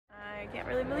Can't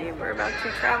really believe we're about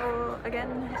to travel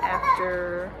again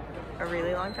after a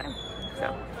really long time.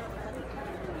 So,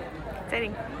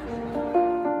 exciting.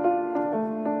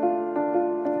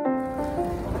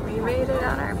 We made it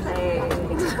on our plane.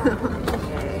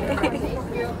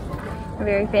 Yay.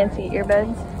 Very fancy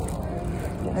earbuds.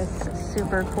 This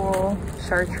super cool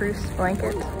chartreuse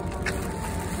blanket.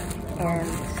 And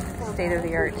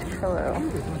state-of-the-art pillow.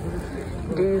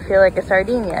 Do you feel like a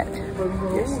sardine yet?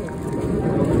 Yes.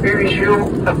 We wish you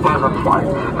a pleasant flight.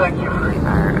 Thank you. We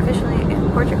are officially in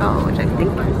Portugal, which I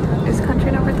think is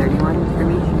country number 31 for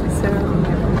me. So,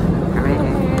 hooray!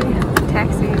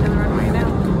 Taxi to the runway now.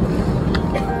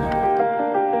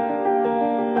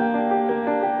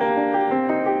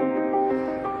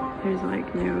 There's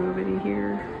like nobody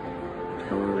here.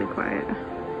 Totally quiet.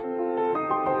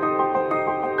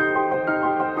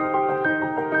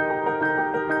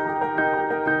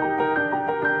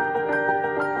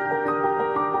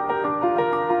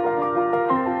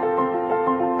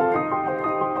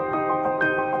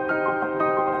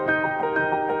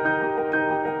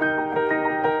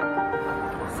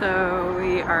 So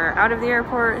we are out of the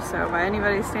airport, so by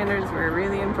anybody's standards, we're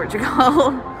really in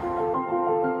Portugal.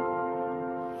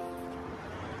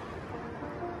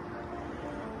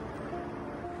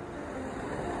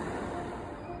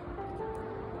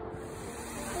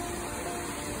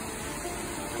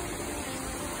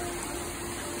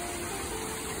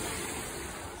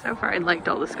 So far I liked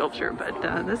all the sculpture, but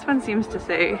this one seems to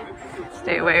say,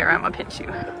 stay away or I'm gonna pinch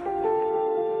you.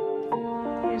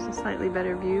 Here's a slightly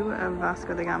better view of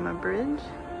Vasco da Gama Bridge.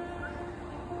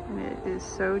 And it is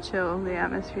so chill. The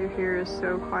atmosphere here is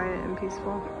so quiet and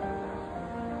peaceful.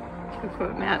 To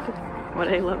quote Matt, what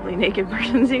a lovely naked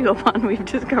person's eagle pond we've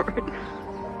discovered.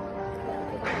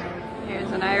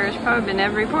 Here's an Irish pub in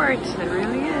every port. It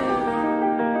really is.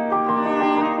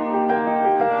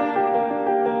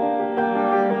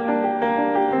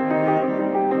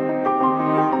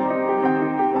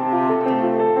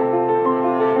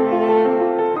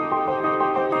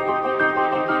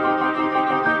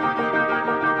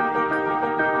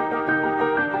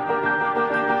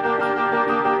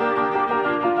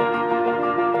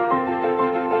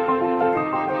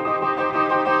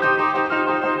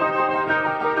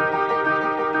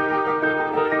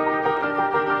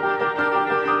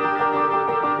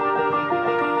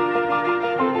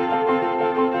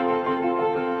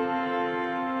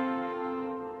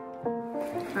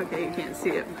 Okay, you can't see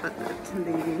it, but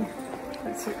the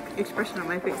expression on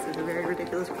my face is a very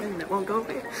ridiculous grin that won't go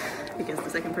away because the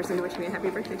second person to wish me a happy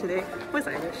birthday today was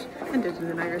Irish and did it in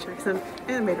an Irish accent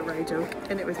and made a wry joke,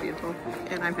 and it was beautiful,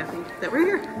 and I'm happy that we're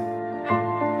here.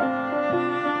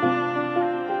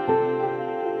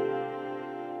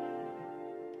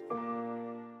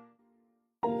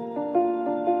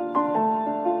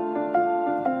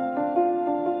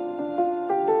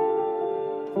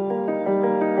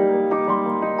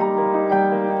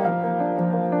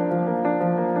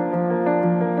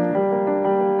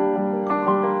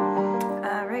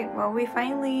 We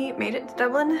finally made it to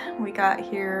Dublin. We got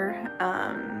here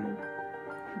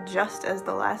just as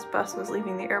the last bus was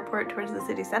leaving the airport towards the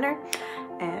city center,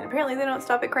 and apparently they don't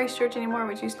stop at Christchurch anymore,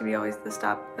 which used to be always the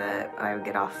stop that I would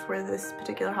get off for this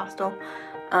particular hostel.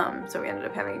 So we ended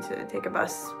up having to take a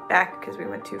bus back because we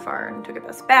went too far, and took a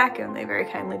bus back, and they very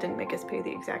kindly didn't make us pay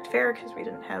the exact fare because we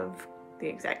didn't have the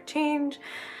exact change.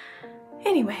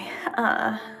 Anyway,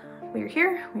 we were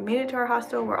here, we made it to our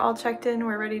hostel, we're all checked in,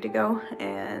 we're ready to go,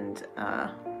 and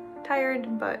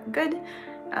tired but good.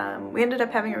 We ended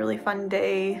up having a really fun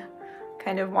day,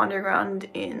 kind of wandering around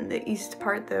in the east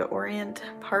part, the orient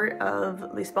part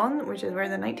of Lisbon, which is where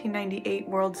the 1998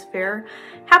 World's Fair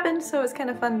happened, so it's kind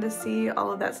of fun to see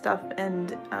all of that stuff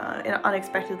and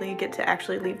unexpectedly get to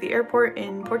actually leave the airport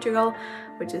in Portugal,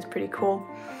 which is pretty cool.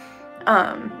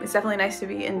 It's definitely nice to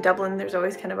be in Dublin. There's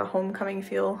always kind of a homecoming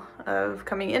feel of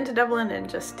coming into Dublin and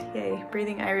just, yay,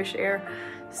 breathing Irish air.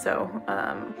 So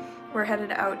we're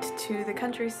headed out to the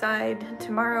countryside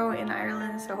tomorrow in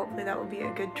Ireland, so hopefully that will be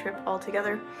a good trip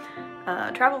altogether.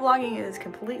 Travel vlogging is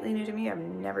completely new to me. I've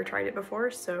never tried it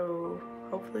before, so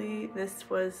hopefully this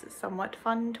was somewhat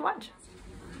fun to watch.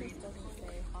 This doesn't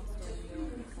say hostel,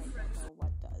 so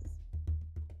what does?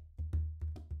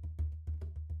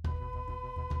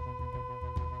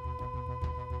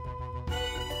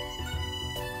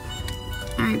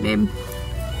 Alright, babe.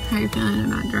 How are you feeling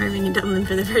about driving in Dublin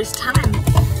for the first time?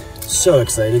 So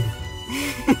excited.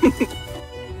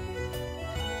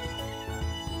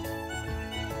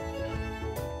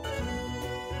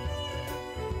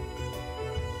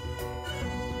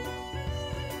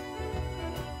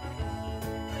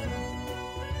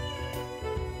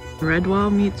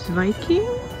 Redwall meets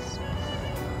Vikings?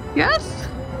 Yes?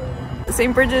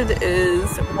 St. Bridget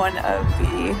is one of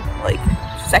the like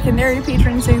secondary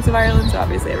patron saints of Ireland, so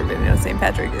obviously everybody knows St.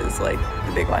 Patrick is like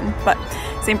the big one, but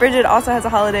St. Bridget also has a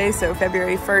holiday, so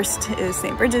February 1st is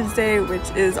St. Bridget's Day, which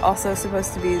is also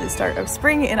supposed to be the start of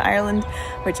spring in Ireland,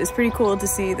 which is pretty cool to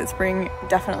see that spring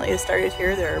definitely has started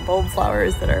here. There are bulb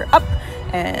flowers that are up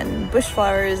and bush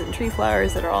flowers and tree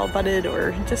flowers that are all budded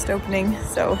or just opening,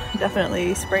 so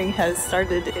definitely spring has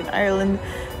started in Ireland,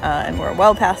 and we're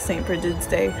well past St. Bridget's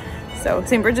Day. So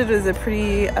St. Bridget is a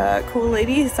pretty cool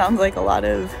lady. Sounds like a lot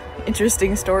of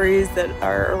interesting stories that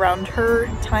are around her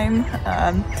time,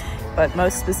 but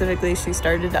most specifically she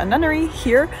started a nunnery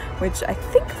here, which I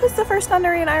think was the first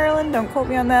nunnery in Ireland. Don't quote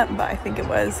me on that, but I think it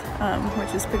was,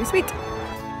 which is pretty sweet.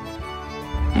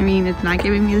 I mean, it's not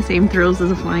giving me the same thrills as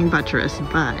a flying buttress,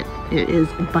 but it is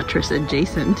buttress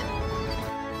adjacent.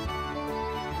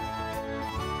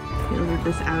 I feel that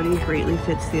this Audi greatly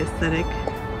fits the aesthetic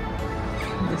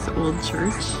of this old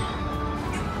church.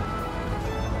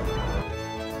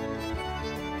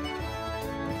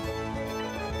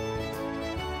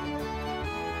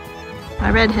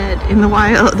 A redhead in the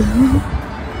wild.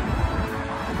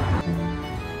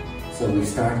 So we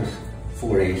started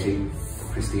 480.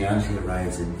 Christianity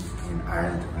arrives in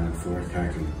Ireland around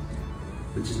 430,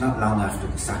 which is not long after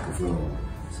the sack of Rome.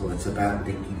 So it's about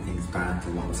linking things back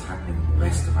to what was happening in the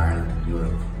rest of Ireland and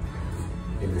Europe.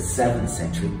 In the 7th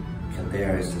century,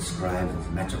 Kildare is described as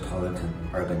a metropolitan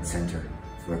urban centre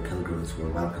where pilgrims were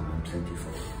welcome and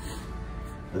plentiful.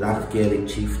 A lot of Gaelic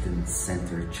chieftains sent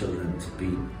their children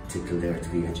to Kildare to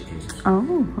be educated.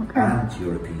 Oh, okay. And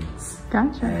Europeans.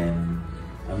 Gotcha. And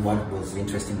what was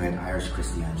interesting about Irish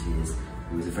Christianity is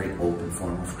it was a very open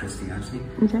form of Christianity.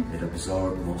 Okay. It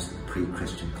absorbed most of the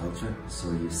pre-Christian culture. So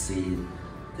you see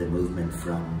the movement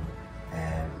from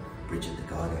Bridget the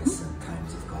Goddess and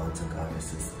times of gods and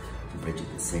goddesses to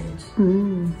Bridget the Saint.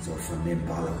 So from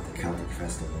Imbolc, the Celtic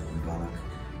festival of Imbolc,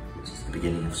 which is the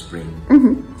beginning of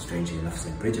spring. Strangely enough,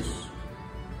 St. Bridget.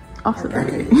 Also our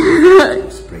birthday is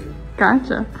of spring.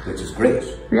 Gotcha. Which is great.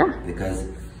 Yeah. Because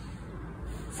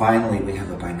finally we have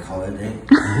a bank holiday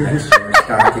next year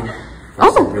starting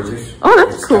for St. Bridget. Oh,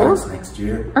 that's cool. It starts next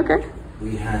year. Okay.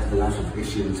 We had a lot of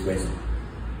issues with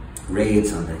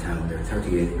raids on the town. There are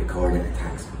 38 recorded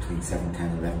attacks between 710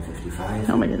 and 1155.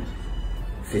 Oh my goodness.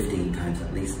 15 times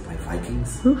at least by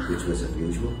Vikings, which was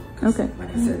unusual. Okay.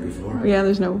 Like I said before, yeah,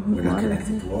 there's no we're not water.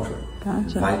 connected to water.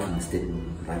 Gotcha. Vikings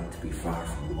didn't like to be far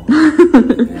from water.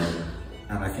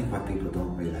 And I think what people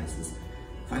don't realise is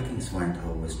Vikings weren't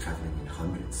always travelling in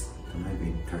hundreds. There might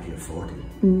be 30 or 40,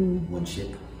 one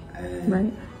ship.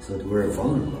 Right. So they were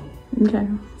vulnerable. Okay.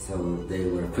 So they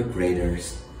were quick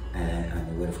raiders, and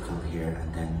they would have come here,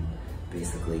 and then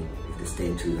basically, if they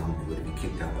stayed too long, they would have been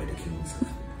kicked out by the kings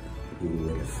who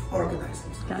would have organised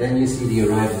them. Gotcha. Then you see the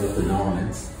arrival of the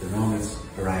Normans. The Normans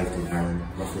arrived in Ireland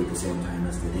roughly the same time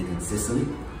as they did in Sicily.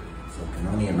 So I can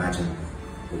only imagine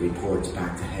the reports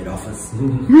back to head office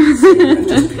saying, I've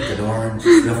just picked an orange,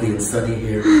 it's lovely and sunny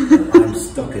here, I'm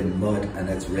stuck in mud and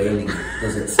it's raining,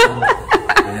 does it stop?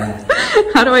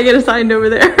 How do I get assigned over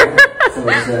there? So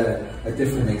it's a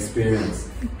different experience.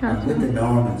 Gotcha. And with the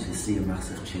Normans you see a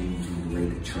massive change in the way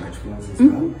the church was as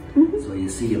well. So you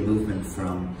see a movement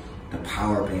from the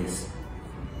power base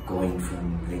going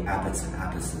from the abbots and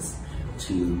abbesses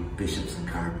to bishops and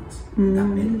cardinals. That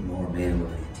made it more male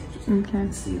oriented. Okay.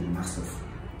 You see a massive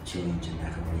change in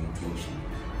that orientation,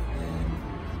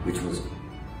 which was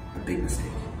a big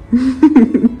mistake.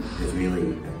 It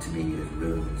really, to me, it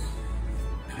ruined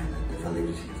kind of the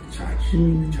validity of the church.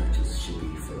 The churches should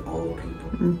be for all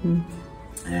people.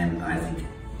 And I think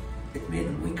it made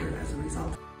them weaker as a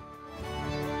result.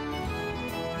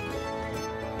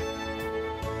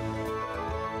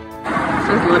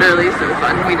 This was literally so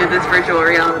fun. We did this virtual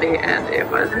reality and it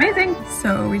was amazing.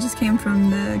 So we just came from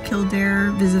the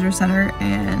Kildare Visitor Center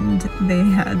and they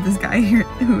had this guy here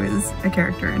who is a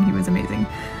character and he was amazing.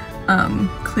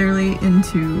 Clearly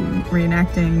into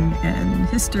reenacting and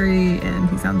history, and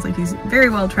he sounds like he's very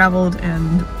well traveled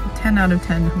and 10 out of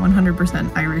 10,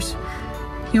 100% Irish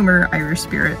humor, Irish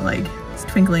spirit, like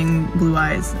twinkling blue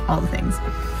eyes, all the things.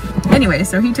 Anyway,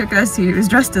 so he took us, he was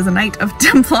dressed as a Knight of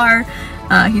Templar.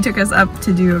 He took us up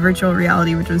to do a virtual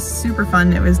reality, which was super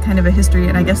fun. It was kind of a history,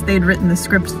 and I guess they'd written the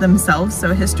script themselves,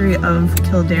 so a history of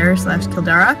Kildare /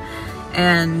 Kildare.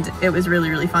 And it was really,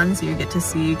 really fun. So you get to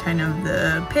see kind of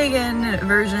the pagan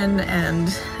version and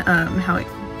how it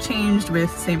changed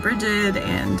with St. Bridget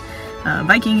and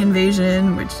Viking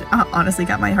invasion, which honestly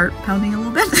got my heart pounding a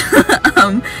little bit.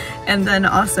 And then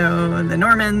also the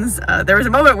Normans. There was a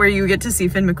moment where you get to see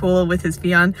Finn McCool with his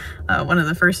Fionn. One of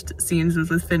the first scenes was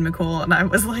with Finn McCool, and I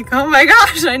was like, oh my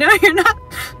gosh, I know you're not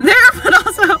there, but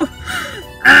also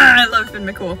I love Finn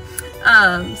McCool.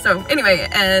 So anyway,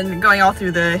 and going all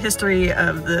through the history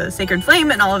of the Sacred Flame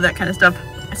and all of that kind of stuff.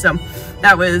 So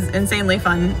that was insanely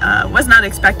fun. Was not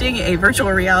expecting a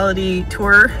virtual reality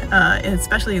tour,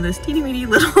 especially in this teeny weeny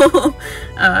little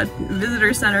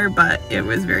visitor center, but it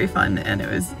was very fun, and it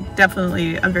was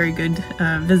definitely a very good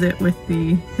visit with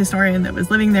the historian that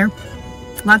was living there.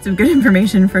 Lots of good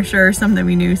information for sure, some that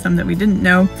we knew, some that we didn't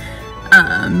know,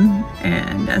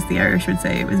 and as the Irish would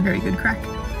say, it was very good crack.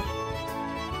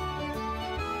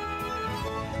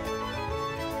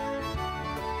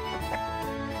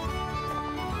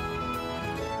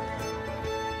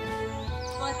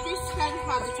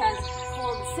 Habitat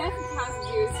formed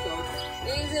 7,000 years ago.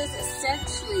 It is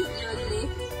essentially a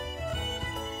lake.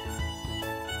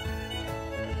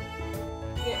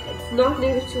 Yeah, it's not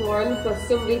native to Ireland, but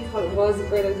somebody thought it was a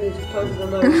great idea to plant it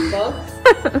on Irish bogs.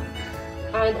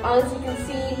 And as you can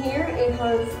see here, it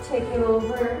has taken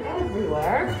over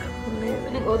everywhere,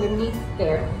 living underneath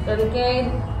there. And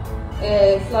again,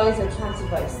 flies are attracted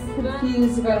by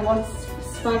confused about what's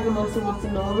sphagnum moss and what's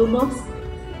a normal moss.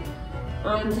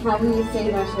 And how we would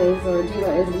say that is, or do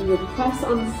that is, we would press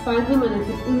on the sphagnum, and if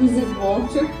it oozes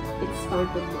water, it's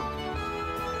sphagnum moss.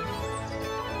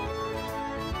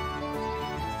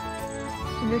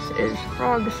 This is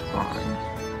frog spawn.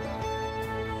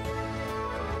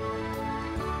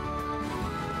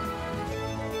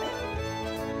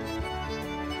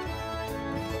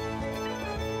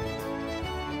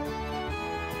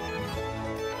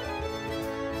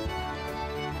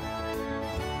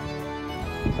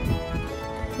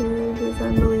 It is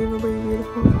unbelievably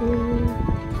beautiful here.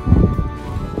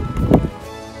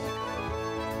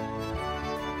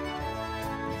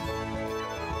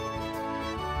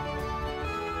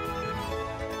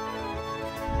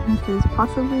 This is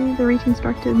possibly the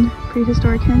reconstructed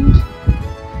prehistoric henge.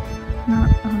 Not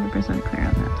 100% clear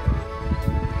on that.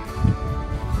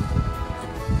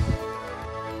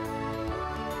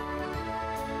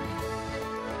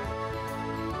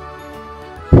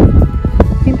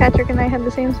 Patrick and I had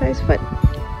the same size foot.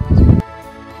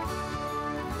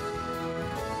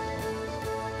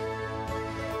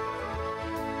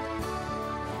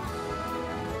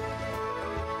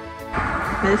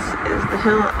 This is the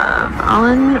hill of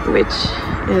Allen, which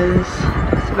is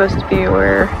supposed to be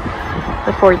where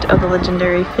the fort of the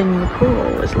legendary Finn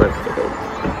McCool was located.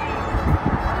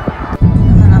 This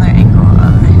is another angle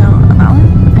of the hill of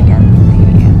Allen. Again, the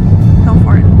hill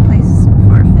fort place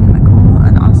for Finn McCool,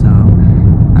 and also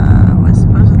was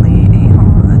supposedly a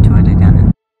home of the Tuatha De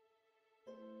Danann.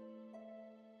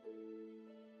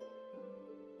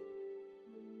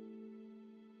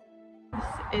 This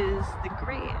is the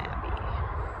Grey Abbey.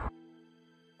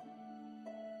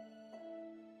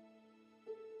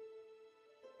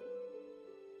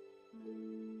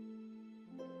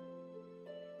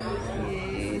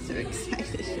 Yay, so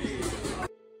excited.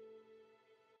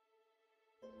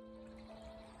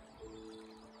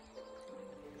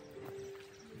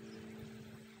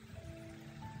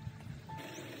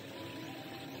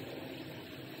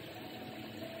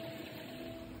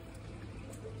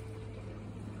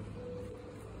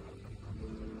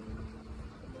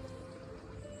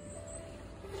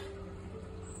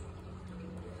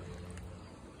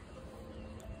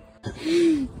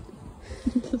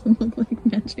 It doesn't look like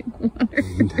magic water.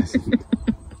 It doesn't.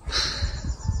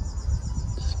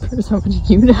 Just proves how much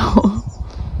you know.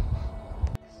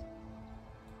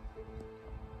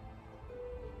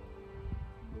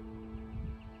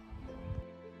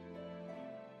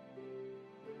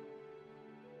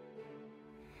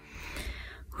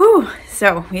 Whew!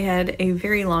 So we had a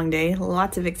very long day,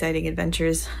 lots of exciting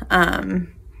adventures, and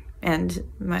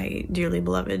my dearly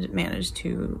beloved managed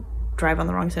to drive on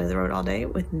the wrong side of the road all day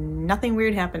with nothing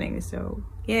weird happening, so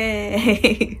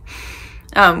yay!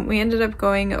 We ended up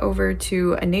going over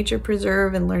to a nature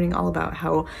preserve and learning all about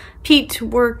how peat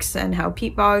works and how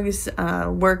peat bogs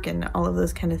work and all of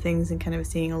those kind of things, and kind of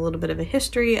seeing a little bit of a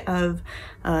history of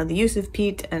the use of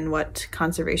peat and what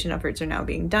conservation efforts are now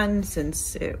being done,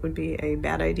 since it would be a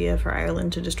bad idea for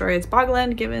Ireland to destroy its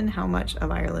bogland, given how much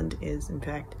of Ireland is in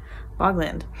fact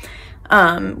bogland.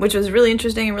 Which was really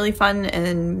interesting and really fun,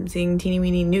 and seeing teeny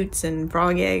weeny newts and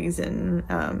frog eggs and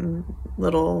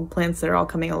little plants that are all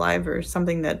coming alive or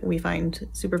something that we find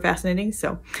super fascinating.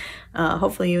 So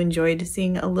hopefully you enjoyed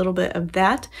seeing a little bit of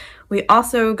that. We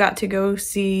also got to go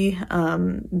see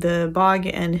the bog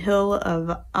and hill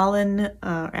of Allen,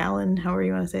 Allen, however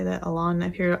you want to say that, Allen.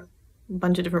 I've heard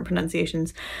bunch of different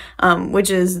pronunciations, which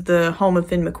is the home of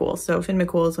Finn McCool. So Finn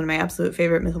McCool is one of my absolute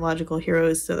favorite mythological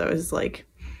heroes, so that was like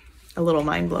a little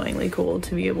mind-blowingly cool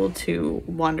to be able to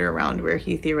wander around where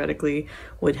he theoretically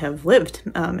would have lived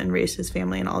and raised his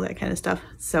family and all that kind of stuff.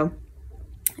 So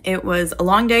it was a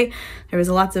long day. There was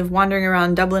lots of wandering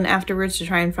around Dublin afterwards to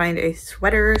try and find a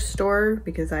sweater store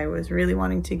because I was really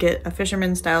wanting to get a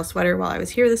fisherman style sweater while I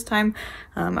was here this time.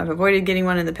 I've avoided getting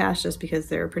one in the past just because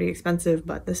they're pretty expensive,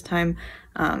 but this time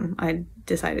I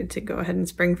decided to go ahead and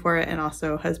spring for it, and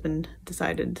also husband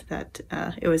decided that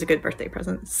it was a good birthday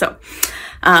present. So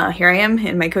here I am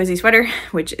in my cozy sweater,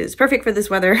 which is perfect for this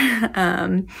weather.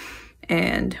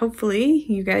 And hopefully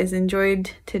you guys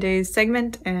enjoyed today's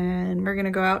segment, and we're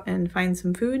gonna go out and find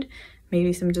some food,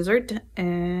 maybe some dessert,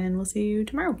 and we'll see you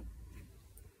tomorrow.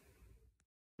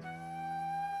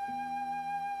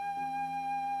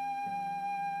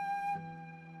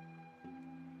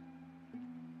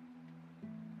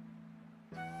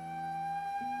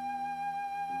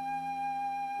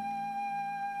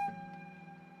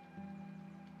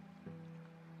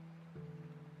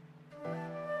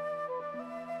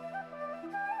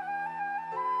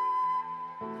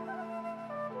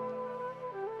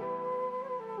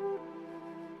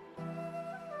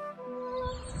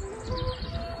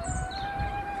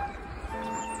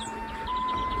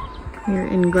 We're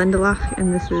in Glendalough,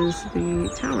 and this is the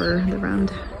tower, the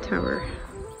round tower.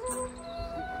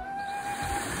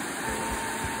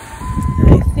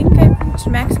 I think I've reached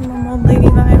maximum old lady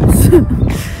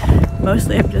vibes.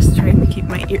 Mostly I'm just trying to keep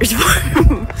my ears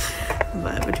warm.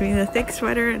 But between the thick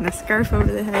sweater and a scarf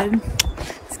over the head,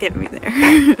 it's getting me there.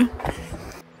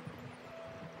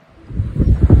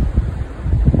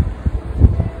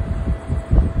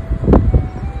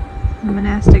 The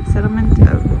monastic settlement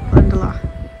of Bornlöf.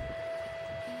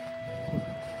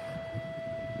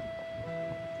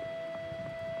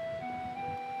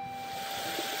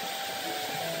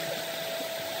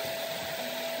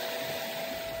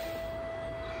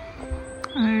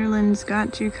 Ireland's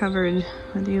got you covered,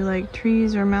 whether you like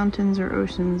trees or mountains or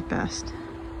oceans best.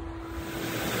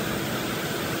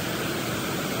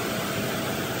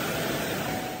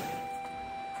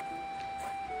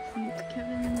 St.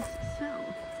 Kevin's Cell.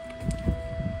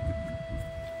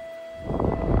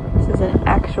 This is an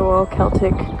actual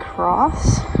Celtic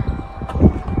cross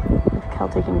with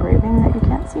Celtic engraving that you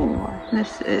can't see anymore.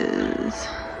 This is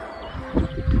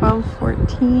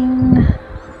 1214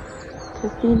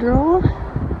 Cathedral.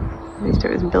 At least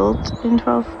it was built in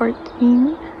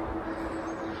 1214.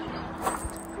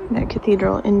 That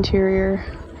cathedral interior,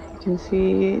 you can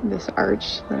see this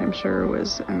arch that I'm sure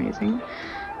was amazing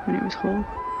when it was whole.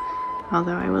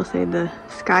 Although I will say the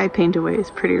sky paint away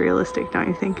is pretty realistic, don't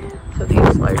you think? So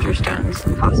these larger stones,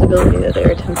 the possibility that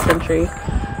they're 10th century,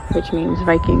 which means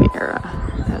Viking era.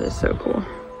 That is so cool.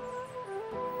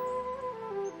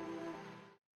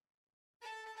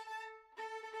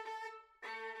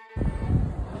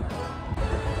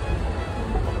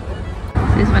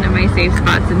 This is one of my safe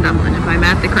spots in Dublin. If I'm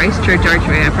at the Christchurch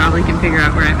Archway, I probably can figure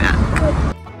out where I'm at.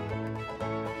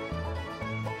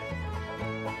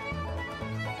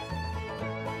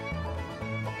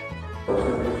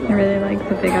 I really like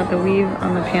that they got the weave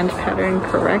on the pant pattern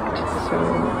correct,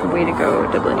 so way to go,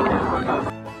 Dublinia.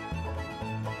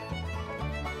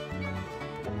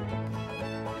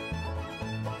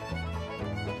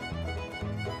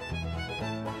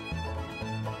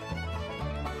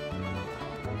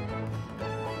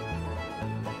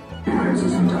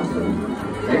 Houses in Dublin.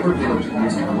 They were built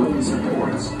using wooden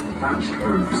supports, thatched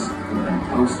roofs, and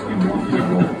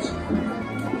post-Edwardian walls.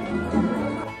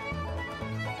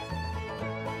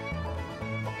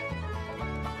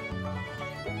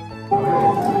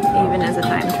 Even as a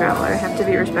time traveler, I have to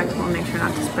be respectful and make sure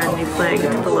not to spread any plague to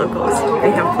the locals.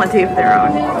 They have plenty of their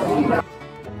own.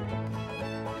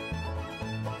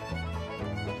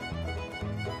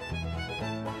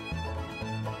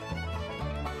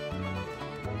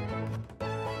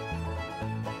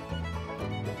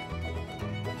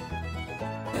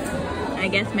 I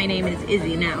guess my name is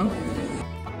Izzy now.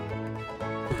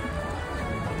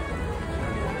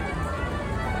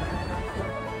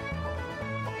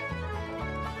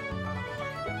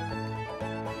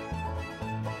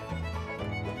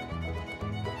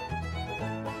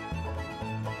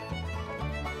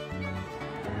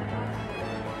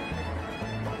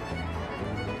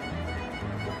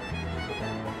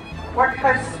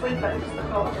 Workhouse sweeping is the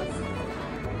cause.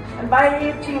 And by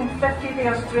 1850 the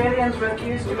Australians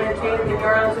refused to maintain the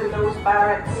girls in those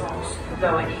barracks.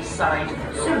 Lower East Side,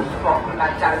 soon forgotten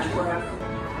about Dowdsworth.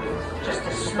 Just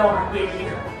a slum really.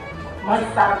 My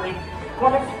family,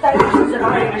 one of thousands of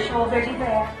Irish already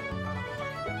there.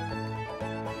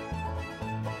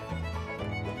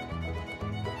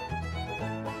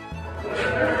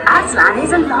 man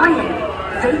is a lion.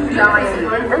 The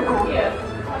lion. The goat.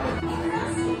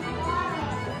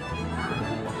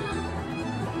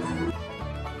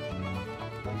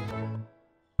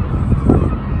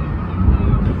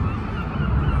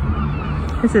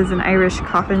 This is an Irish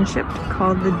coffin ship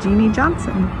called the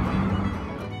Judson.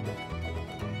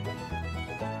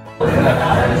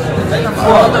 Come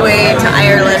all the way to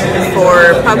Ireland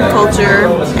for pub culture,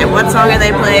 and what song are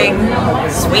they playing?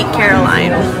 Sweet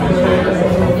Caroline.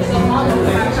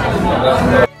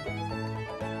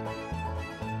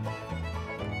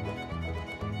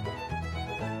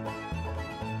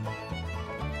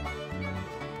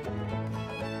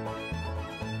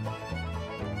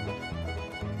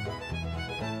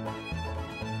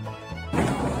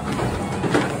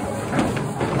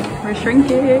 We're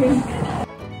shrinking.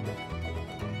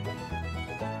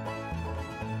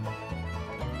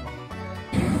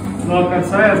 Well, I can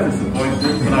say I was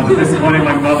disappointed, but I've been disappointing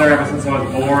my mother ever since I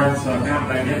was born, so I can't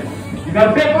blame you. You've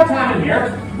got a bit more time in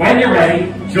here. When you're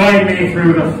ready, join me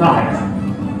through the fire.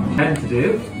 Nothing to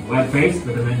do, when faced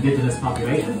with an indigenous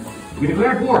population, we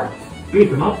declare war,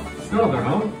 beat them up, steal their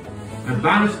home, and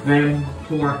banish them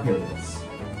to our hills.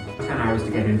 10 hours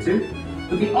to get into,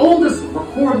 but the oldest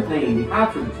recorded name we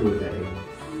have for the two a day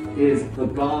is the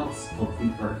gods of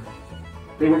the earth.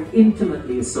 They were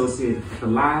intimately associated with the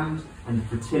land and the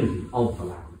fertility of the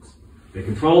land. They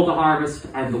controlled the harvest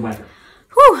and the weather.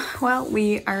 Whew, well,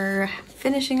 we are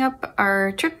finishing up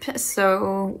our trip,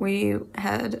 so we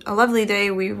had a lovely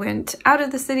day. We went out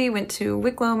of the city, went to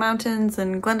Wicklow Mountains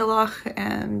and Glendalough,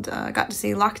 and got to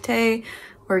see Loch Tay,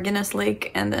 or Guinness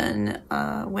Lake, and then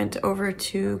went over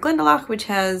to Glendalough, which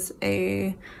has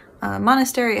a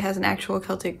monastery. It has an actual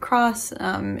Celtic cross.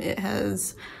 It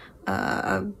has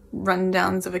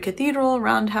rundowns of a cathedral,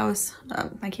 roundhouse.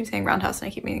 I keep saying roundhouse and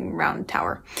I keep meaning round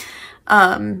tower.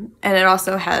 And it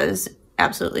also has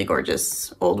absolutely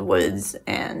gorgeous old woods,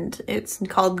 and it's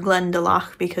called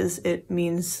Glendalough because it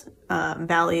means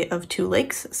valley of two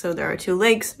lakes. So there are two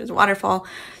lakes, there's a waterfall,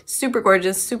 super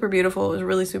gorgeous, super beautiful. It was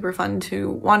really super fun to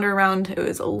wander around. It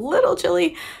was a little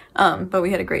chilly, but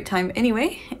we had a great time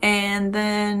anyway. And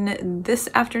then this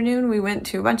afternoon we went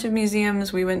to a bunch of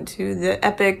museums. We went to the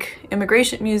Epic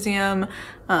Immigration Museum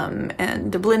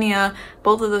and Dublinia.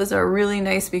 Both of those are really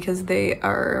nice because they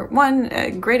are, one,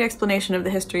 a great explanation of the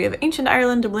history of ancient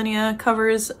Ireland. Dublinia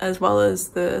covers, as well as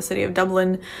the city of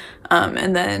Dublin,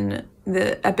 and then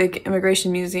the Epic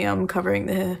Immigration Museum covering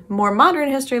the more modern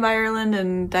history of Ireland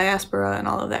and diaspora and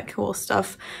all of that cool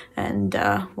stuff, and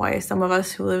why some of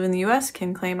us who live in the US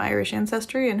can claim Irish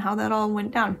ancestry and how that all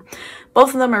went down.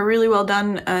 Both of them are really well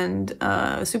done and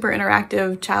super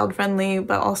interactive, child-friendly,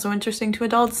 but also interesting to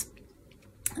adults.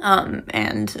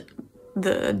 And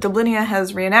the Dublinia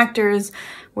has reenactors,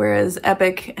 whereas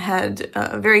Epic had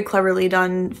very cleverly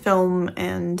done film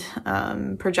and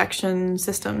projection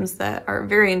systems that are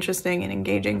very interesting and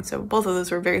engaging, so both of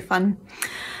those were very fun.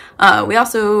 We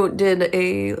also did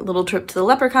a little trip to the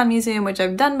Leprechaun Museum, which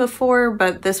I've done before,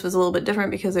 but this was a little bit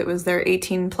different because it was their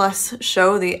 18+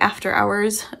 show, the After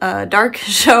Hours dark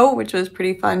show, which was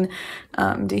pretty fun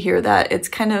to hear that. It's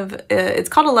kind of, it's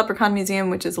called a Leprechaun Museum,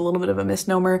 which is a little bit of a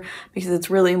misnomer because it's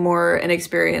really more an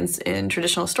experience in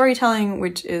traditional storytelling,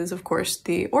 which is of course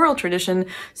the oral tradition.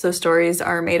 So stories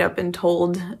are made up and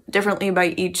told differently by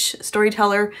each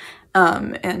storyteller,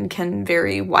 and can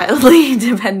vary wildly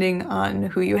depending on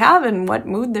who you have and what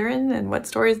mood they're in and what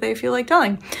stories they feel like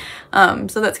telling.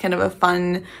 So that's kind of a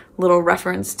fun little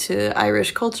reference to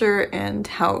Irish culture and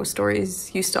how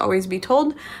stories used to always be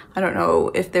told. I don't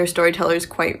know if their storytellers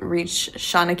quite reach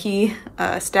Shawnee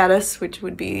status, which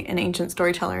would be an ancient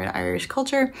storyteller in Irish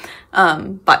culture,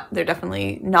 but they're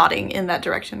definitely nodding in that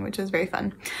direction, which is very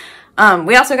fun.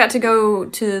 We also got to go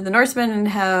to the Norsemen and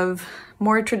have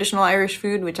more traditional Irish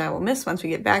food, which I will miss once we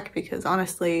get back because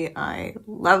honestly, I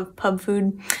love pub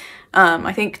food.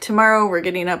 I think tomorrow we're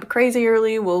getting up crazy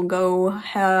early. We'll go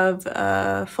have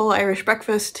a full Irish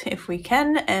breakfast if we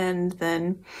can, and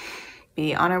then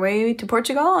be on our way to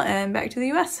Portugal and back to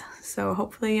the US. So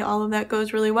hopefully all of that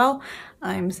goes really well.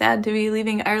 I'm sad to be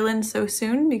leaving Ireland so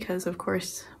soon because of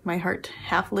course my heart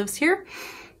half lives here,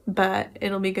 but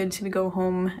it'll be good to go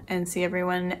home and see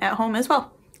everyone at home as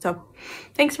well. So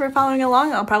thanks for following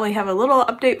along. I'll probably have a little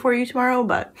update for you tomorrow,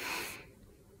 but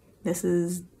this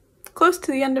is close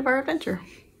to the end of our adventure.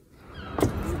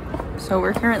 So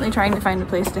we're currently trying to find a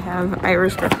place to have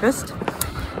Irish breakfast,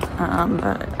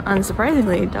 but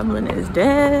unsurprisingly, Dublin is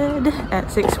dead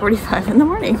at 6:45 in the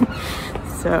morning.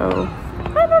 So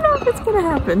I don't know if it's gonna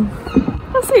happen.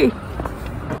 We'll see.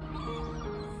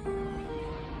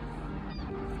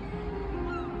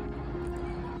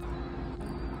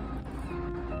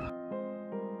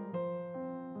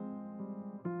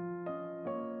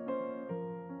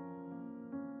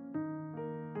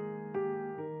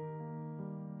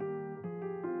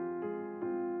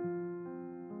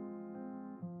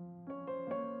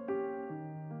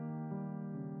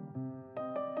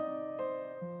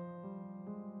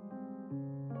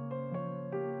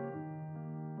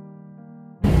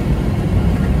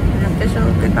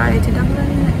 goodbye to Dublin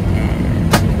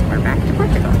and we're back to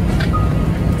Portugal.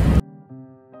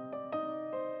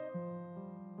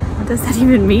 What does that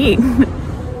even mean?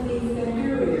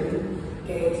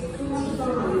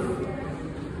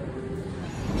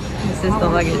 This is the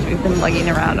luggage we've been lugging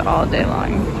around all day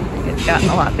long. It's gotten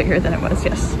a lot bigger than it was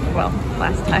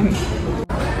last time.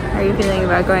 How are you feeling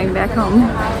about going back home?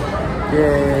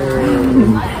 Yay!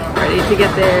 Ready to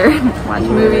get there, watch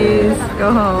movies,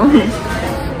 go home.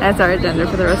 That's our agenda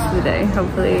for the rest of the day.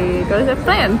 Hopefully it goes as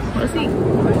planned. We'll see.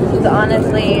 It's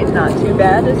honestly not too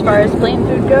bad as far as plane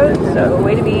food goes, so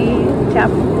way to be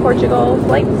tap Portugal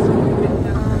flights.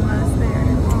 Almost there,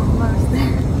 almost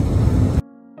there.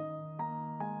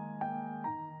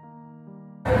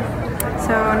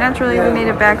 So naturally we made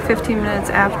it back 15 minutes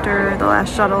after the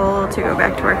last shuttle to go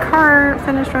back to our car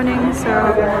finished running, so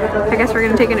I guess we're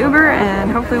gonna take an Uber and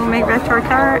hopefully we'll make it back to our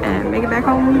car and make it back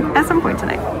home at some point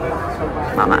tonight.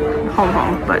 Well, not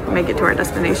home, but make it to our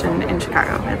destination in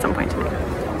Chicago at some point tonight.